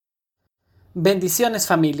Bendiciones,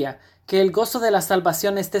 familia. Que el gozo de la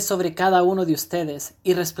salvación esté sobre cada uno de ustedes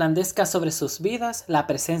y resplandezca sobre sus vidas la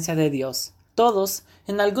presencia de Dios. Todos,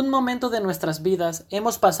 en algún momento de nuestras vidas,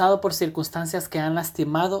 hemos pasado por circunstancias que han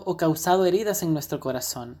lastimado o causado heridas en nuestro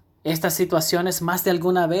corazón. Estas situaciones más de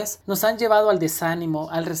alguna vez nos han llevado al desánimo,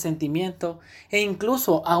 al resentimiento e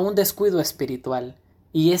incluso a un descuido espiritual.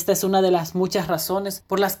 Y esta es una de las muchas razones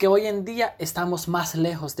por las que hoy en día estamos más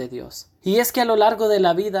lejos de Dios. Y es que a lo largo de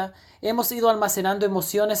la vida hemos ido almacenando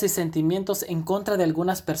emociones y sentimientos en contra de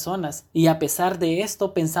algunas personas, y a pesar de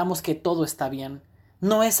esto pensamos que todo está bien.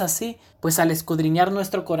 No es así, pues al escudriñar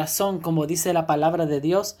nuestro corazón, como dice la palabra de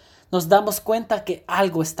Dios, nos damos cuenta que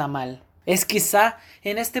algo está mal. Es quizá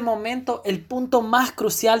en este momento el punto más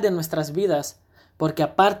crucial de nuestras vidas, porque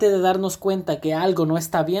aparte de darnos cuenta que algo no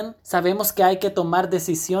está bien, sabemos que hay que tomar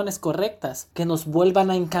decisiones correctas que nos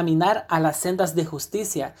vuelvan a encaminar a las sendas de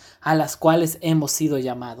justicia a las cuales hemos sido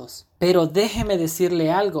llamados. Pero déjeme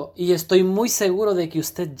decirle algo, y estoy muy seguro de que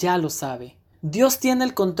usted ya lo sabe. Dios tiene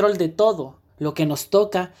el control de todo. Lo que nos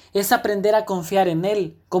toca es aprender a confiar en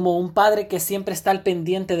Él, como un padre que siempre está al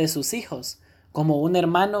pendiente de sus hijos, como un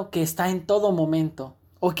hermano que está en todo momento,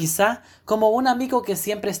 o quizá como un amigo que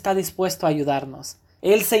siempre está dispuesto a ayudarnos.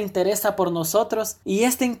 Él se interesa por nosotros y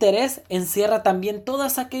este interés encierra también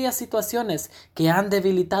todas aquellas situaciones que han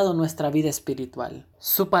debilitado nuestra vida espiritual.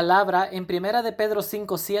 Su palabra en 1 de Pedro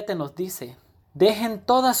 5:7 nos dice: dejen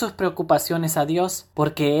todas sus preocupaciones a Dios,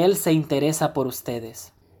 porque Él se interesa por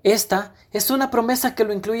ustedes. Esta es una promesa que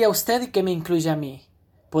lo incluye a usted y que me incluye a mí.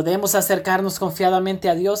 Podemos acercarnos confiadamente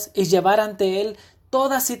a Dios y llevar ante Él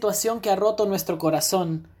toda situación que ha roto nuestro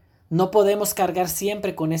corazón. No podemos cargar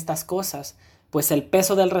siempre con estas cosas, pues el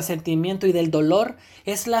peso del resentimiento y del dolor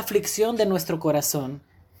es la aflicción de nuestro corazón,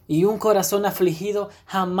 y un corazón afligido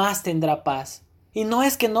jamás tendrá paz. Y no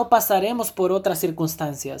es que no pasaremos por otras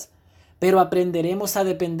circunstancias, pero aprenderemos a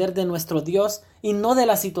depender de nuestro Dios y no de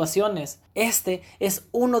las situaciones. Este es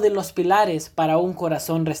uno de los pilares para un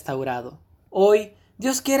corazón restaurado. Hoy,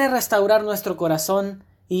 Dios quiere restaurar nuestro corazón,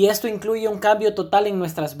 y esto incluye un cambio total en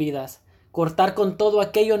nuestras vidas. Cortar con todo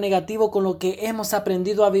aquello negativo con lo que hemos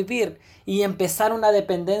aprendido a vivir y empezar una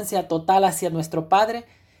dependencia total hacia nuestro Padre.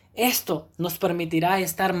 Esto nos permitirá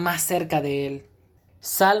estar más cerca de Él.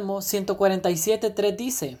 Salmo 147:3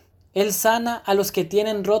 dice: Él sana a los que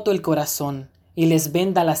tienen roto el corazón y les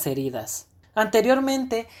venda las heridas.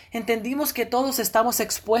 Anteriormente entendimos que todos estamos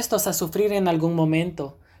expuestos a sufrir en algún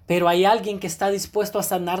momento, pero hay alguien que está dispuesto a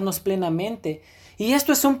sanarnos plenamente, y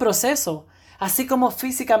esto es un proceso. Así como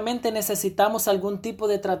físicamente necesitamos algún tipo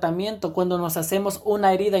de tratamiento cuando nos hacemos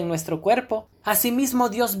una herida en nuestro cuerpo, asimismo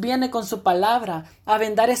Dios viene con su palabra a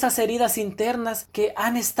vendar esas heridas internas que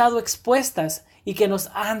han estado expuestas y que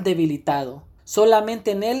nos han debilitado.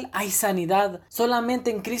 Solamente en Él hay sanidad,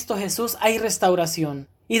 solamente en Cristo Jesús hay restauración.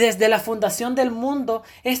 Y desde la fundación del mundo,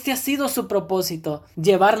 este ha sido su propósito: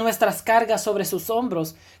 llevar nuestras cargas sobre sus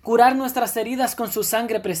hombros, curar nuestras heridas con su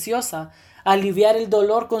sangre preciosa, aliviar el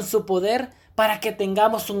dolor con su poder, para que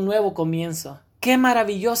tengamos un nuevo comienzo. Qué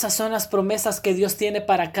maravillosas son las promesas que Dios tiene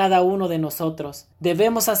para cada uno de nosotros.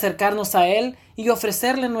 Debemos acercarnos a Él y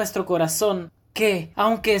ofrecerle nuestro corazón, que,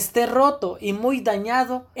 aunque esté roto y muy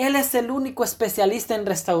dañado, Él es el único especialista en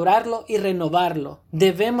restaurarlo y renovarlo.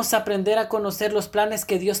 Debemos aprender a conocer los planes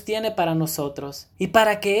que Dios tiene para nosotros. Y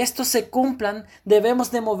para que estos se cumplan,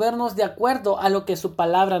 debemos de movernos de acuerdo a lo que su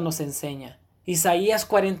palabra nos enseña. Isaías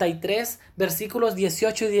 43, versículos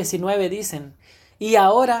 18 y 19 dicen: y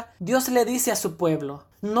ahora Dios le dice a su pueblo: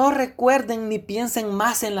 no recuerden ni piensen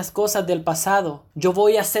más en las cosas del pasado. Yo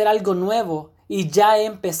voy a hacer algo nuevo y ya he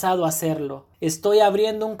empezado a hacerlo. Estoy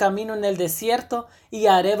abriendo un camino en el desierto y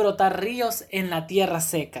haré brotar ríos en la tierra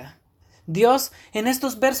seca. Dios en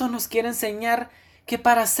estos versos nos quiere enseñar que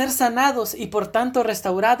para ser sanados y por tanto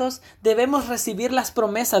restaurados debemos recibir las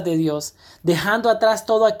promesas de Dios, dejando atrás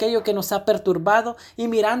todo aquello que nos ha perturbado y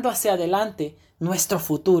mirando hacia adelante, nuestro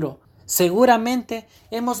futuro. Seguramente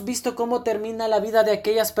hemos visto cómo termina la vida de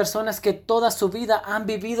aquellas personas que toda su vida han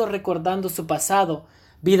vivido recordando su pasado,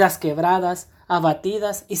 vidas quebradas,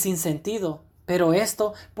 abatidas y sin sentido. Pero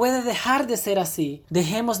esto puede dejar de ser así.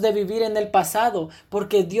 Dejemos de vivir en el pasado,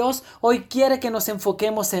 porque Dios hoy quiere que nos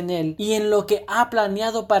enfoquemos en Él y en lo que ha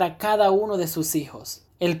planeado para cada uno de sus hijos.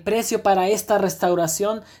 El precio para esta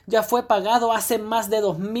restauración ya fue pagado hace más de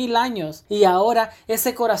 2000 años, y ahora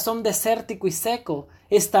ese corazón desértico y seco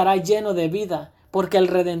estará lleno de vida, porque el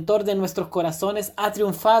Redentor de nuestros corazones ha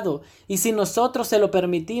triunfado, y si nosotros se lo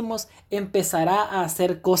permitimos, empezará a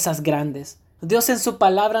hacer cosas grandes. Dios en su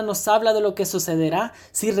palabra nos habla de lo que sucederá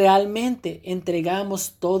si realmente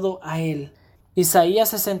entregamos todo a Él. Isaías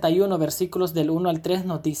 61, versículos del 1 al 3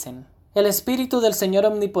 nos dicen: El Espíritu del Señor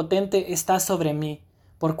Omnipotente está sobre mí,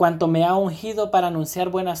 por cuanto me ha ungido para anunciar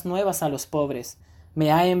buenas nuevas a los pobres.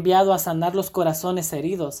 Me ha enviado a sanar los corazones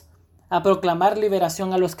heridos, a proclamar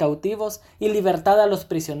liberación a los cautivos y libertad a los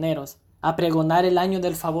prisioneros, a pregonar el año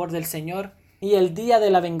del favor del Señor y el día de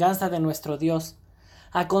la venganza de nuestro Dios,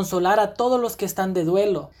 a consolar a todos los que están de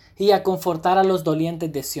duelo y a confortar a los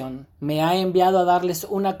dolientes de Sión. Me ha enviado a darles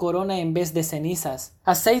una corona en vez de cenizas,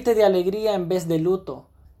 aceite de alegría en vez de luto,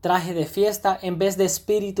 traje de fiesta en vez de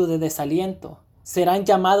espíritu de desaliento. Serán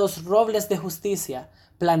llamados robles de justicia,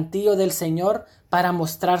 plantío del Señor para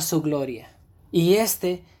mostrar su gloria. Y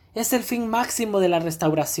este es el fin máximo de la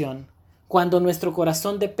restauración, cuando nuestro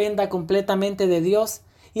corazón dependa completamente de Dios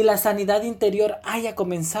y la sanidad interior haya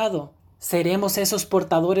comenzado. Seremos esos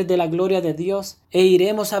portadores de la gloria de Dios e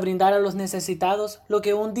iremos a brindar a los necesitados lo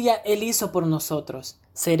que un día Él hizo por nosotros.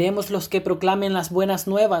 Seremos los que proclamen las buenas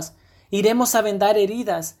nuevas, iremos a vendar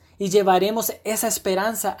heridas y llevaremos esa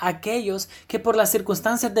esperanza a aquellos que por las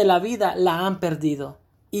circunstancias de la vida la han perdido.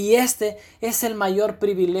 Y este es el mayor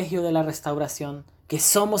privilegio de la restauración, que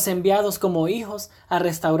somos enviados como hijos a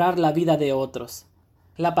restaurar la vida de otros.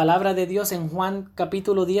 La palabra de Dios en Juan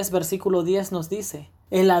capítulo 10 versículo 10 nos dice: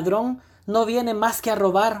 el ladrón no viene más que a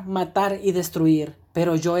robar, matar y destruir,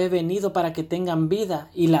 pero yo he venido para que tengan vida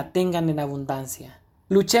y la tengan en abundancia.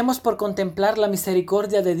 Luchemos por contemplar la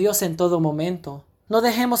misericordia de Dios en todo momento. No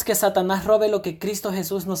dejemos que Satanás robe lo que Cristo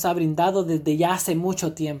Jesús nos ha brindado desde ya hace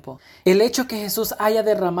mucho tiempo. El hecho que Jesús haya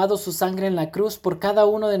derramado su sangre en la cruz por cada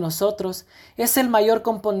uno de nosotros es el mayor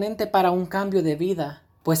componente para un cambio de vida,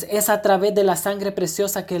 pues es a través de la sangre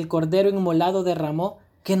preciosa que el Cordero inmolado derramó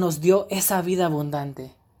que nos dio esa vida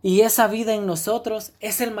abundante. Y esa vida en nosotros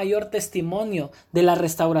es el mayor testimonio de la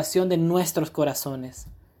restauración de nuestros corazones.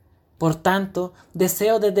 Por tanto,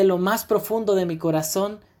 deseo desde lo más profundo de mi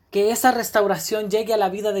corazón que esa restauración llegue a la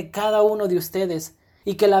vida de cada uno de ustedes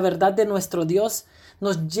y que la verdad de nuestro Dios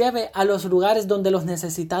nos lleve a los lugares donde los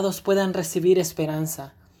necesitados puedan recibir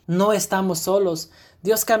esperanza. No estamos solos.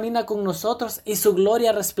 Dios camina con nosotros y su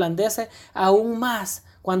gloria resplandece aún más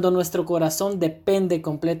cuando nuestro corazón depende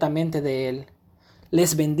completamente de Él.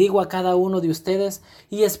 Les bendigo a cada uno de ustedes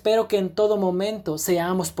y espero que en todo momento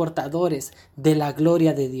seamos portadores de la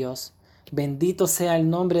gloria de Dios. Bendito sea el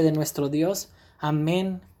nombre de nuestro Dios.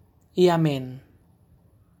 Amén y amén.